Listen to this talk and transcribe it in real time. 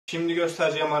Şimdi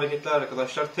göstereceğim hareketler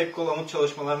arkadaşlar. Tek kol amut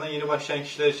çalışmalarına yeni başlayan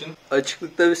kişiler için.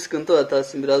 Açıklıkta bir sıkıntı var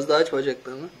Tahsin. Biraz daha aç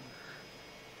bacaklarını.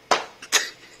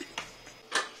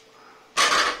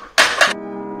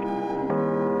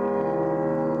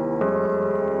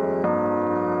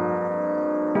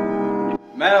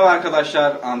 Merhaba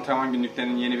arkadaşlar. Antrenman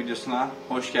günlüklerinin yeni videosuna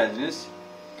hoş geldiniz.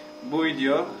 Bu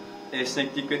video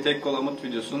esneklik ve tek kol amut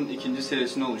videosunun ikinci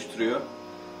serisini oluşturuyor.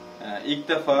 İlk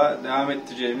defa devam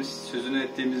ettireceğimiz, sözünü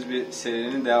ettiğimiz bir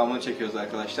serinin devamını çekiyoruz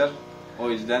arkadaşlar. O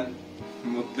yüzden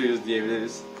mutluyuz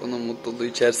diyebiliriz. Bunun mutluluğu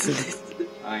içerisindeyiz.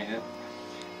 Aynen.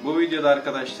 Bu videoda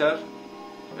arkadaşlar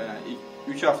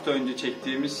 3 hafta önce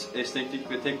çektiğimiz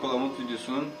esneklik ve tek kol amut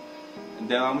videosunun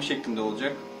devamı şeklinde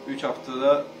olacak. 3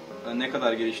 haftada ne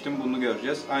kadar geliştim bunu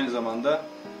göreceğiz. Aynı zamanda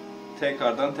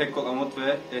tekrardan tek kol amut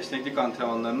ve esneklik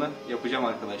antrenmanlarını yapacağım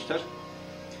arkadaşlar.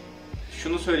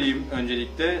 Şunu söyleyeyim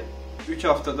öncelikle, 3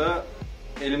 haftada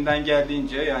elimden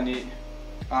geldiğince yani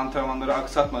antrenmanları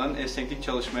aksatmadan esneklik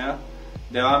çalışmaya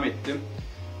devam ettim.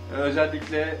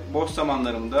 Özellikle boş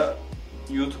zamanlarımda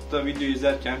YouTube'da video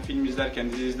izlerken, film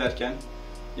izlerken, dizi izlerken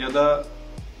ya da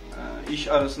iş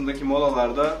arasındaki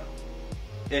molalarda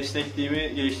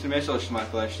esnekliğimi geliştirmeye çalıştım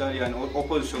arkadaşlar. Yani o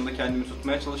pozisyonda kendimi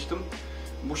tutmaya çalıştım.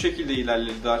 Bu şekilde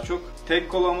ilerledi daha çok.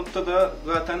 Tek kol amutta da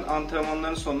zaten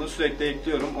antrenmanların sonunda sürekli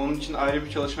ekliyorum. Onun için ayrı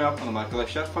bir çalışma yapmadım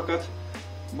arkadaşlar. Fakat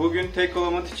bugün tek kol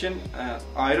amut için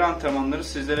ayrı antrenmanları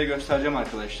sizlere göstereceğim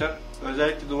arkadaşlar.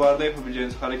 Özellikle duvarda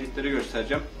yapabileceğiniz hareketleri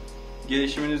göstereceğim.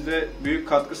 Gelişiminizde büyük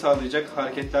katkı sağlayacak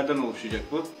hareketlerden oluşacak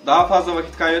bu. Daha fazla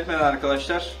vakit kaybetmeden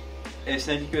arkadaşlar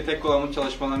esneklik ve tek kol amut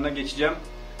çalışmalarına geçeceğim.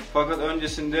 Fakat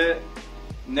öncesinde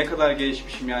ne kadar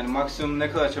gelişmişim, yani maksimum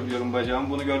ne kadar açabiliyorum bacağımı,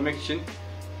 bunu görmek için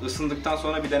ısındıktan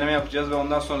sonra bir deneme yapacağız ve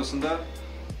ondan sonrasında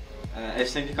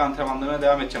esneklik antrenmanlarına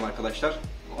devam edeceğim arkadaşlar.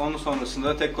 Onun sonrasında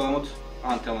da tek kol amut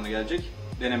antrenmanı gelecek,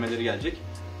 denemeleri gelecek.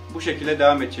 Bu şekilde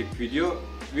devam edecek video.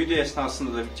 Video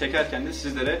esnasında da çekerken de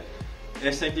sizlere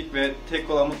esneklik ve tek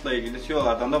kol amutla ilgili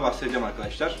tüyolardan da bahsedeceğim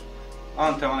arkadaşlar.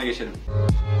 Antrenmana geçelim.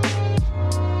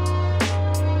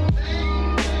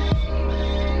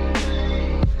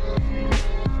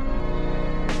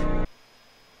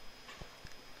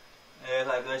 Evet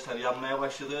arkadaşlar, yanmaya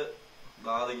başladı.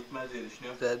 Daha da gitmez diye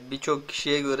düşünüyorum. Birçok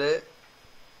kişiye göre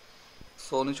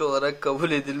sonuç olarak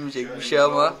kabul edilmeyecek şöyle bir şey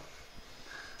ama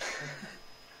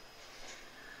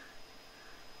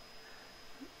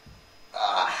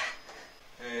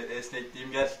evet,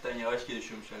 esnekliğim gerçekten yavaş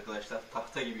gelişiyormuş arkadaşlar.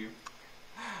 Tahta gibiyim.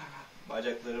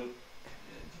 Bacaklarım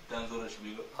cidden zor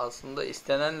açılıyor. aslında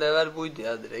istenen level buydu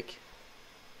ya direkt.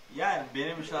 Yani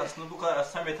benim için aslında bu kadar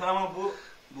açsam yeter ama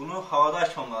bunu havada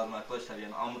açmam lazım arkadaşlar.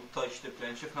 Yani amutta işte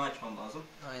planche falan açmam lazım.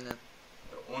 Aynen.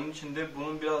 Onun için de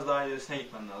bunun biraz daha ilerisine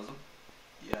gitmem lazım.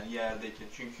 Yani yerdeyken.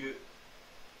 Çünkü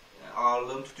yani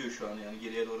ağırlığım tutuyor şu an, yani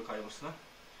geriye doğru kaymasını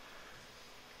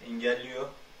engelliyor.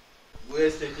 Bu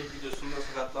esneklik videosunda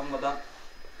sakatlanmadan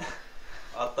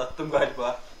atlattım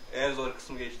galiba. En zor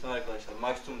kısmı geçtim arkadaşlar.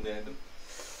 Maksimum denedim.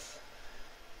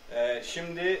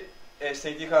 Şimdi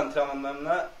esneklik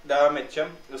antrenmanlarına devam edeceğim.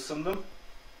 Isındım.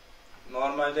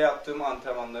 Normalde yaptığım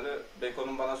antrenmanları,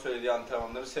 Beko'nun bana söylediği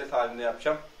antrenmanları set halinde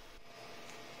yapacağım.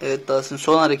 Evet Tahsin,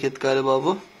 son hareket galiba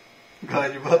bu.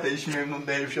 Galiba da hiç memnun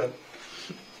değilim şu an.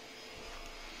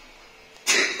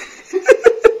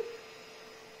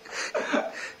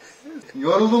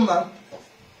 Yoruldum lan.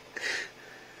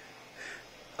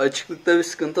 Açıklıkta bir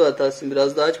sıkıntı var Tahsin.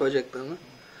 Biraz daha aç bacaklarını.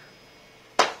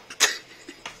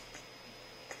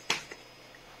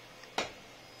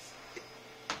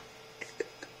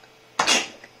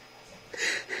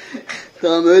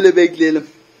 Tamam, öyle bekleyelim.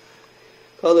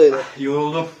 Kal öyle.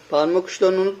 Yoruldum. Parmak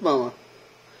uçlarını unutma ama.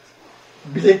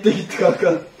 Bilek de gitti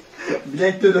kanka.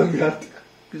 Bilek de dönmüyor artık.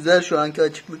 Güzel, şu anki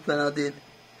açıklık fena değil.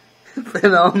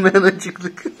 Fena olmayan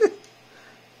açıklık.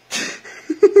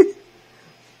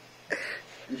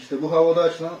 İşte bu havada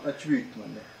açılan açı büyük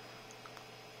ihtimalle.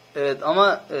 Evet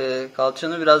ama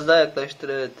kalçanı biraz daha yaklaştır,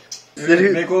 evet.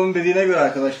 Beko'nun dediğine göre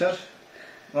arkadaşlar,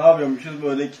 ne yapıyormuşuz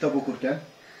böyle kitap okurken,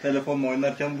 telefonla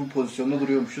oynarken bu pozisyonda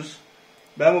duruyormuşuz.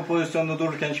 Ben bu pozisyonda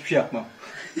dururken hiçbir şey yapmam.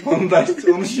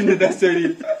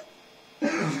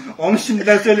 Onu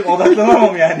şimdiden söyleyeyim.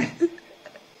 Odaklanamam yani.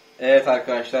 Evet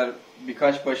arkadaşlar,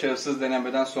 birkaç başarısız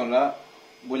denemeden sonra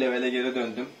bu levele geri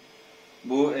döndüm.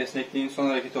 Bu esnekliğin son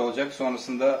hareketi olacak.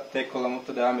 Sonrasında tek kol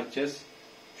amutla devam edeceğiz.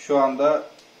 Şu anda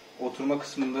oturma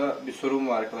kısmında bir sorun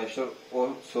var arkadaşlar. O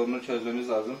sorunu çözmemiz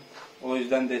lazım. O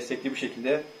yüzden destekli bir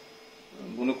şekilde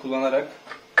bunu kullanarak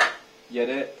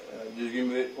yere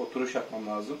düzgün bir oturuş yapmam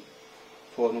lazım.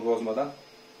 Formu bozmadan.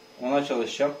 Ona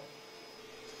çalışacağım.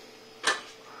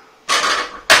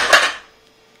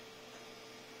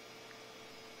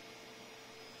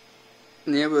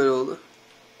 Niye böyle oldu?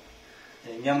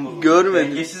 Dengem bozuldu.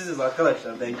 Görmedim. Dengesiziz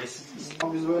arkadaşlar, dengesiziz.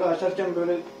 Biz böyle açarken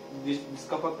böyle diz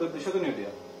kapakları dışa dönüyordu ya.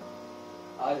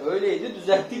 Hayır öyleydi,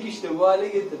 düzelttik işte, bu hale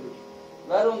getirdik.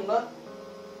 Ver onu da.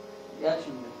 Gel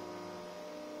şimdi.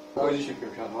 Acı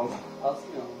çekiyorum şu an valla.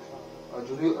 Asmıyor mu şu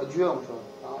an? Acıyor mu şu an?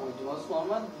 Tamam, acıması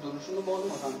normal. Duruşunu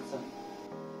bozma kanka sen.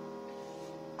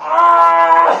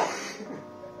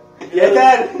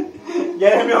 Yeter!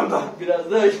 Gelemiyorum da.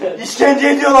 Biraz daha öyle. İşkence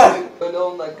ediyorlar. Böyle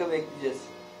 10 dakika bekleyeceğiz.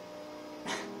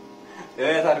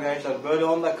 Evet arkadaşlar, böyle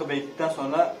 10 dakika bekledikten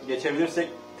sonra geçebilirsek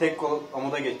tek kol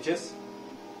amuda geçeceğiz.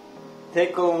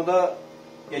 Tek kol amuda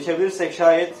geçebilirsek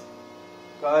şayet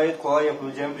gayet kolay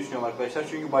yapabileceğimi düşünüyorum arkadaşlar.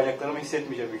 Çünkü bacaklarımı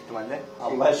hissetmeyeceğim büyük ihtimalle.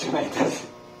 Allah aşkına yeter.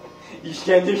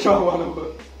 İşkence şu an bana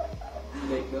bu.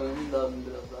 Beklememiz lazım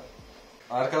biraz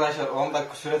daha. Arkadaşlar 10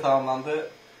 dakika süre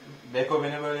tamamlandı. Beko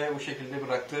beni böyle bu şekilde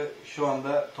bıraktı. Şu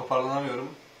anda toparlanamıyorum.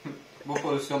 Bu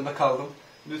pozisyonda kaldım.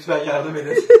 Lütfen yardım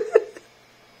edin.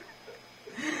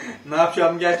 Ne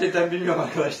yapacağımı gerçekten bilmiyorum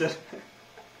arkadaşlar.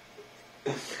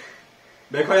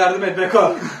 Beko yardım et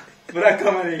Beko. Bırak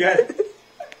kamerayı gel.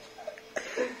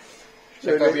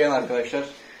 Şaka bir yana arkadaşlar.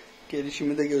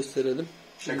 Gelişimi de gösterelim.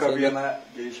 Şaka bir yana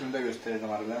gelişimi de gösterelim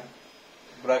harbiden.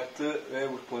 Bıraktı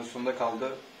ve bu pozisyonda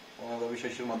kaldı. Ona da bir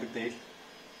şaşırmadık değil.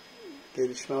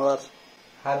 Gelişme var.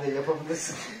 Hadi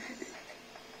yapabilirsin.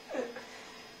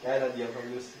 Gel hadi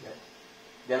yapabilirsin gel.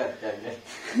 Gel hadi gel.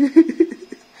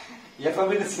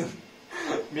 Yapabilirsin.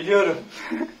 Biliyorum.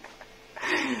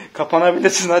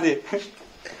 Kapanabilirsin hadi.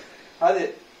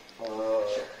 Hadi.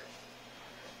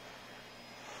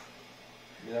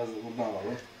 Biraz da buradan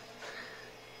alalım.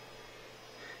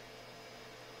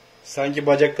 Sanki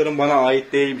bacaklarım bana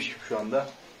ait değilmiş şu anda.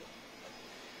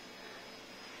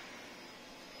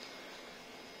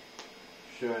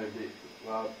 Şöyle bir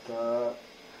hatta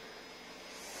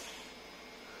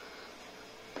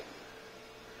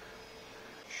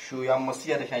şu yanması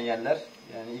gereken yerler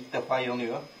yani ilk defa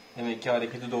yanıyor. Demek ki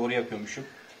hareketi doğru yapıyormuşum.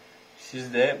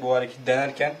 Siz de bu hareketi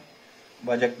denerken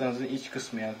bacaklarınızın iç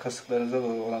kısmı yani kasıklarınıza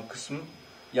doğru olan kısmın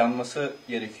yanması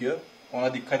gerekiyor.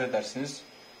 Ona dikkat edersiniz.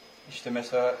 İşte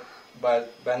mesela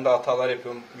ben de hatalar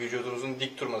yapıyorum. Vücudunuzun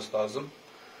dik durması lazım.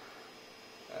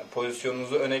 Yani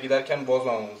pozisyonunuzu öne giderken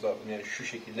bozmamanız lazım. Yani şu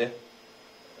şekilde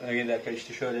öne giderken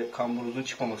işte şöyle kamburunuzun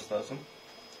çıkmaması lazım.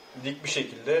 Dik bir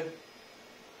şekilde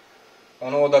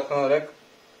ona odaklanarak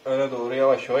öne doğru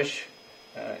yavaş yavaş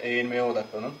eğilmeye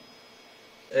odaklanın.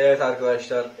 Evet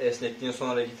arkadaşlar, esnekliğin son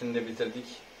hareketini de bitirdik.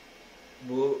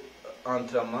 Bu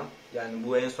antrenman, yani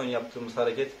bu en son yaptığımız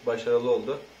hareket başarılı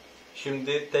oldu.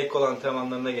 Şimdi tek kol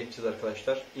antrenmanlarına geçeceğiz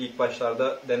arkadaşlar. İlk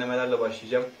başlarda denemelerle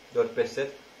başlayacağım. 4-5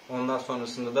 set. Ondan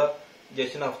sonrasında da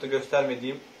geçen hafta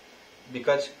göstermediğim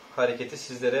birkaç hareketi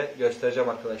sizlere göstereceğim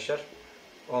arkadaşlar.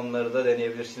 Onları da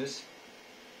deneyebilirsiniz.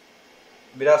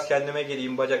 Biraz kendime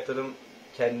geleyim, bacaklarım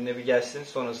kendine bir gelsin.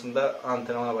 Sonrasında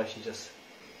antrenmana başlayacağız.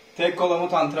 Tek kol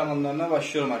amut antrenmanlarına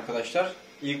başlıyorum arkadaşlar.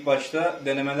 İlk başta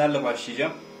denemelerle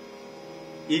başlayacağım.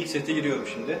 İlk seti giriyorum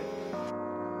şimdi.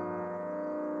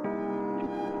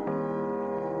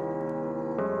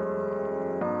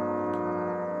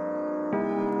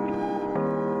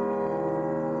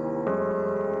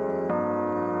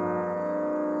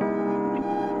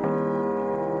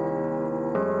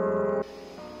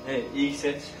 Evet, ilk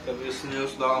set tabii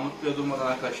ısınıyoruz. Daha amutluya durmadan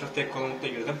arkadaşlar tek kol amutla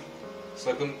girdim.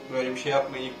 Sakın böyle bir şey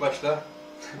yapmayın ilk başta.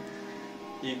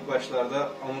 İlk başlarda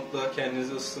amutla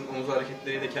kendinizi ısıtın, omuz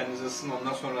hareketleriyle kendinizi ısıtın.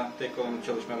 Ondan sonra tek kol amut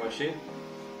çalışmaya başlayın.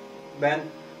 Ben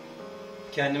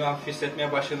kendimi hafif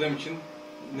hissetmeye başladığım için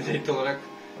direkt olarak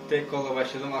tek kolla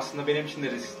başladım. Aslında benim için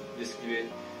de riskli bir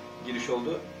giriş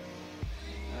oldu.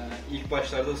 İlk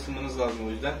başlarda ısınmanız lazım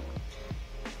o yüzden.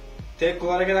 Tek kol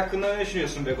hareket hakkında ne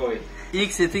düşünüyorsun Beko Bey?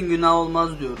 İlk setin günah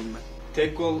olmaz diyorum ben.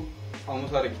 Tek kol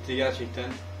amut hareketi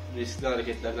gerçekten riskli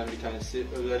hareketlerden bir tanesi.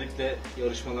 Özellikle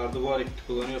yarışmalarda bu hareketi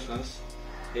kullanıyorsanız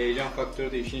heyecan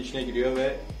faktörü de işin içine giriyor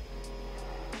ve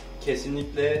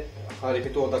kesinlikle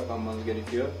harekete odaklanmanız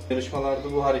gerekiyor.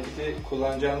 Yarışmalarda bu hareketi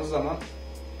kullanacağınız zaman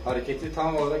hareketi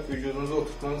tam olarak vücudunuza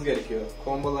oturtmanız gerekiyor.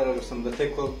 Kombolar arasında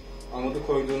tek kol amudu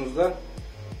koyduğunuzda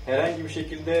herhangi bir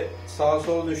şekilde sağa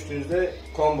sola düştüğünüzde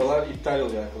kombolar iptal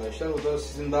oluyor arkadaşlar. Bu da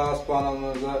sizin daha az puan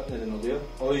almanıza neden oluyor.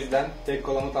 O yüzden tek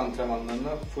kol amut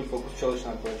antrenmanlarına full fokus çalışın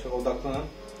arkadaşlar. Odaklanın.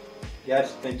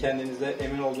 Gerçekten kendinize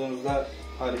emin olduğunuzda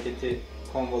hareketi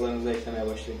kombolarınıza eklemeye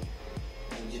başlayın.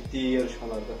 Yani ciddi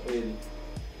yarışmalarda öyle değil.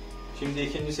 Şimdi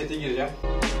ikinci sete gireceğim.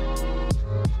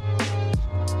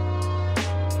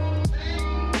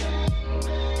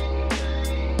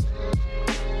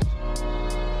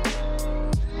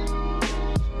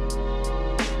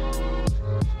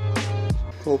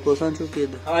 Toplasan çok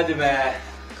iyiydi. Hadi be.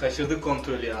 Kaçırdık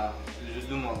kontrolü ya.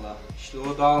 Üzüldüm valla. İşte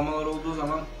o dağılmalar olduğu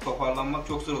zaman toparlanmak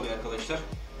çok zor oluyor arkadaşlar.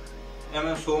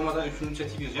 Hemen soğumadan 3.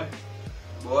 seti gireceğim.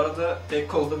 Bu arada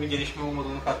tek kolda bir gelişme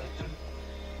olmadığını fark ettim.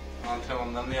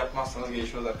 Antrenmanlarını yapmazsanız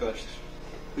gelişmez arkadaşlar.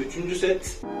 3.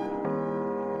 set.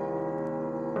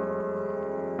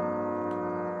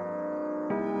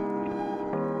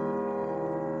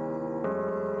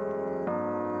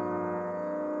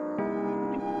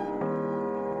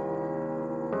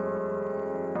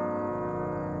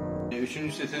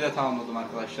 Üçüncü seti de tamamladım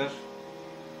arkadaşlar.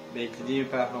 Beklediğim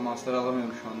performansları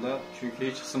alamıyorum şu anda.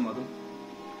 Çünkü hiç ısınmadım.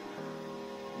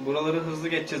 Buraları hızlı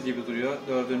geçeceğiz gibi duruyor.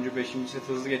 4. 5. set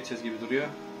hızlı geçeceğiz gibi duruyor.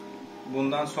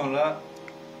 Bundan sonra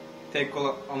tek kol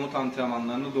amut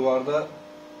antrenmanlarını duvarda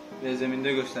ve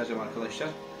zeminde göstereceğim arkadaşlar.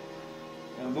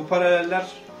 Yani bu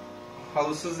paraleller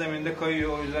halısız zeminde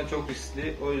kayıyor. O yüzden çok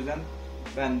riskli. O yüzden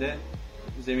ben de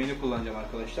zemini kullanacağım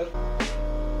arkadaşlar.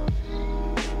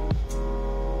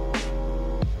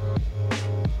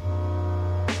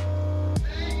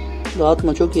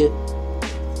 Dağıtma, çok iyi.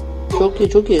 Çok iyi,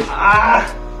 çok iyi.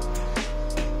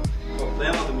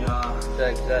 Toplayamadım ya.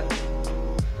 Güzel güzel.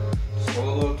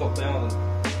 Sola doğru toplayamadım.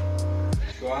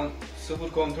 Şu an sıfır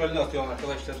kontrolle atıyorum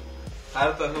arkadaşlar.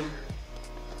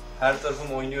 Her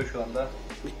tarafım oynuyor şu anda.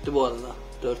 Bitti bu arada.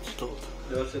 4 set oldu.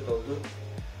 4 set oldu.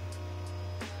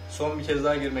 Son bir kez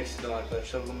daha girmek istedim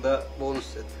arkadaşlar. Bunda Bonus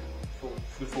set.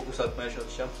 full fokus atmaya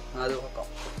çalışacağım. Hadi bakalım.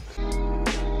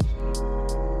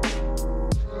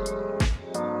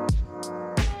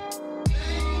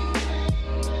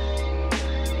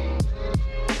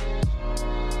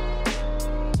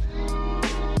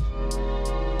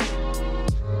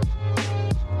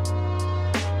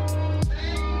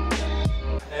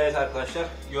 Evet arkadaşlar,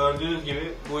 gördüğünüz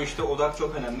gibi bu işte odak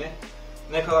çok önemli.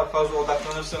 Ne kadar fazla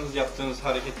odaklanırsanız yaptığınız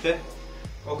harekette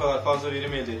o kadar fazla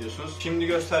verim elde ediyorsunuz. Şimdi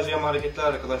göstereceğim hareketler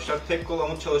arkadaşlar tek kol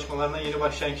amut çalışmalarına yeni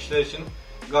başlayan kişiler için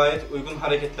gayet uygun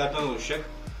hareketlerden oluşacak.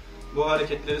 Bu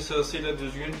hareketleri sırasıyla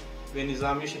düzgün ve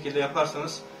nizami şekilde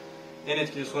yaparsanız en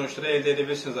etkili sonuçları elde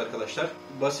edebilirsiniz arkadaşlar.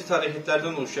 Basit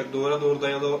hareketlerden oluşacak, duvara doğru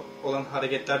dayalı olan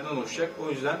hareketlerden oluşacak. O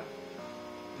yüzden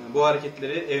bu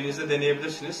hareketleri evinizde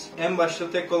deneyebilirsiniz. En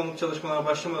başta tek kol amut çalışmalarına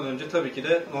başlamadan önce tabii ki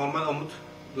de normal amut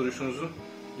duruşunuzun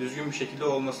düzgün bir şekilde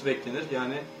olması beklenir.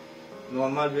 Yani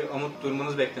normal bir amut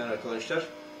durmanız beklenir arkadaşlar.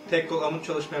 Tek kol amut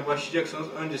çalışmaya başlayacaksanız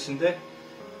öncesinde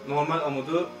normal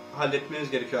amudu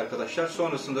halletmeniz gerekiyor arkadaşlar.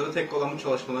 Sonrasında da tek kol amut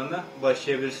çalışmalarına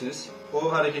başlayabilirsiniz.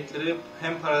 O hareketleri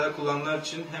hem paralel kullananlar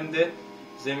için hem de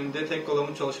zeminde tek kol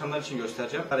amut çalışanlar için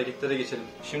göstereceğim. Hareketlere geçelim.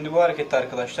 Şimdi bu harekette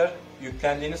arkadaşlar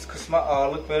yüklendiğiniz kısma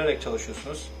ağırlık vererek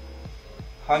çalışıyorsunuz.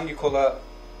 Hangi kola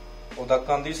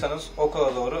odaklandıysanız o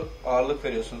kola doğru ağırlık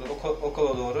veriyorsunuz. O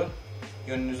kola doğru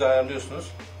yönünüzü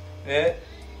ayarlıyorsunuz. Ve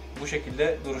bu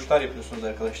şekilde duruşlar yapıyorsunuz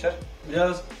arkadaşlar.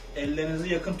 Biraz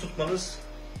ellerinizi yakın tutmanız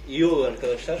iyi olur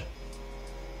arkadaşlar.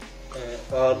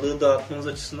 Ağırlığı dağıtmanız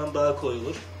açısından daha kolay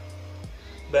olur.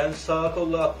 Ben sağ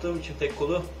kolla attığım için tek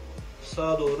kolu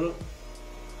sağa doğru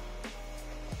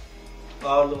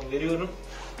ağırlığımı veriyorum.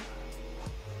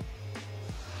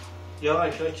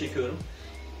 Yavaş yavaş çekiyorum.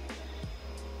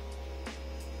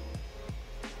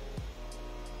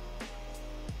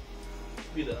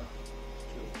 Bir daha.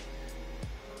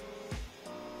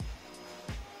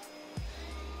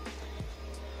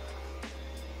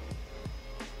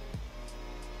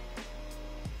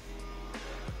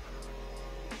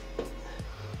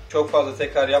 Çok fazla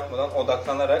tekrar yapmadan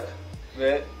odaklanarak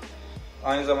ve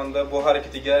aynı zamanda bu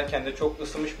hareketi girerken de çok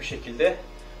ısınmış bir şekilde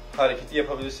hareketi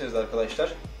yapabilirsiniz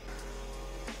arkadaşlar.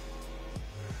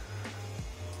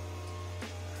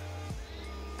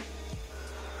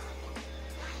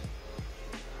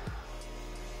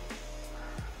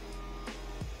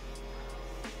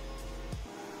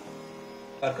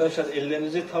 Arkadaşlar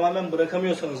ellerinizi tamamen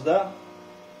bırakamıyorsanız da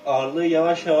ağırlığı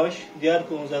yavaş yavaş diğer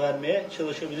kolunuza vermeye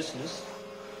çalışabilirsiniz.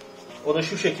 O da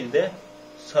şu şekilde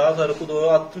sağ tarafı doğru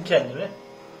attım kendimi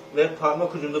ve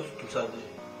parmak ucunda tuttum sadece.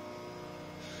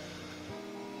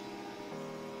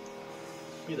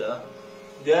 Bir daha.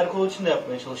 Diğer kol için de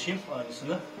yapmaya çalışayım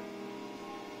aynısını.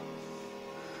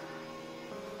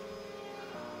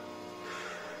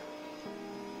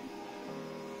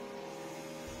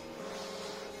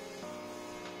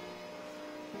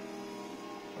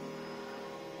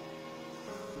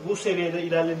 Bu seviyede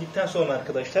ilerledikten sonra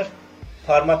arkadaşlar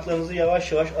parmaklarınızı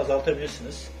yavaş yavaş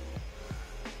azaltabilirsiniz.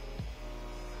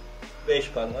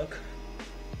 5 parmak.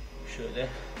 Şöyle.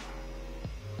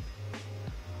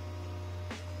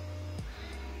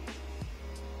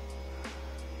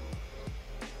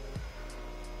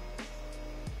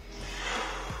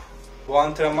 Bu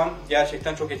antrenman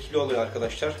gerçekten çok etkili oluyor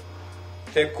arkadaşlar.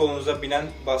 Tek kolunuza binen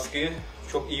baskıyı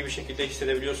çok iyi bir şekilde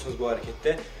hissedebiliyorsunuz bu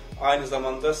harekette. Aynı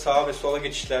zamanda sağa ve sola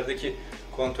geçişlerdeki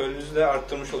kontrolünüzü de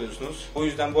arttırmış oluyorsunuz. Bu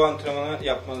yüzden bu antrenmanı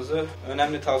yapmanızı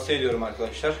önemli tavsiye ediyorum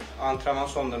arkadaşlar. Antrenman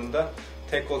sonlarında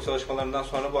tek kol çalışmalarından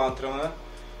sonra bu antrenmanı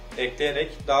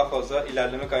ekleyerek daha fazla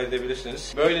ilerleme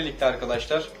kaydedebilirsiniz. Böylelikle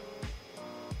arkadaşlar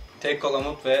tek kol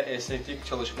amut ve esneklik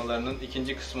çalışmalarının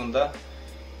ikinci kısmında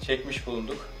çekmiş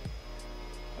bulunduk.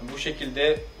 Bu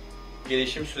şekilde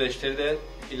gelişim süreçleri de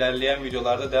ilerleyen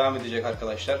videolarda devam edecek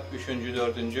arkadaşlar. 3.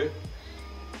 4.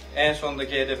 En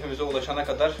sondaki hedefimize ulaşana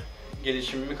kadar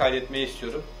gelişimimi kaydetmeyi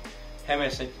istiyorum. Hem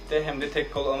esneklikte hem de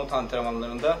tek kol amut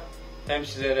antrenmanlarında hem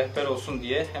size rehber olsun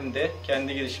diye hem de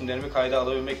kendi gelişimlerimi kayda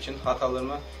alabilmek için,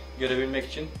 hatalarımı görebilmek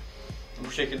için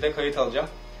bu şekilde kayıt alacağım.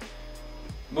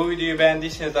 Bu videoyu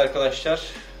beğendiyseniz arkadaşlar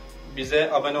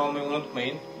bize abone olmayı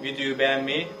unutmayın. Videoyu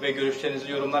beğenmeyi ve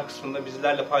görüşlerinizi yorumlar kısmında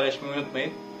bizlerle paylaşmayı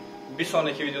unutmayın. Bir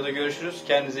sonraki videoda görüşürüz.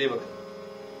 Kendinize iyi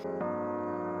bakın.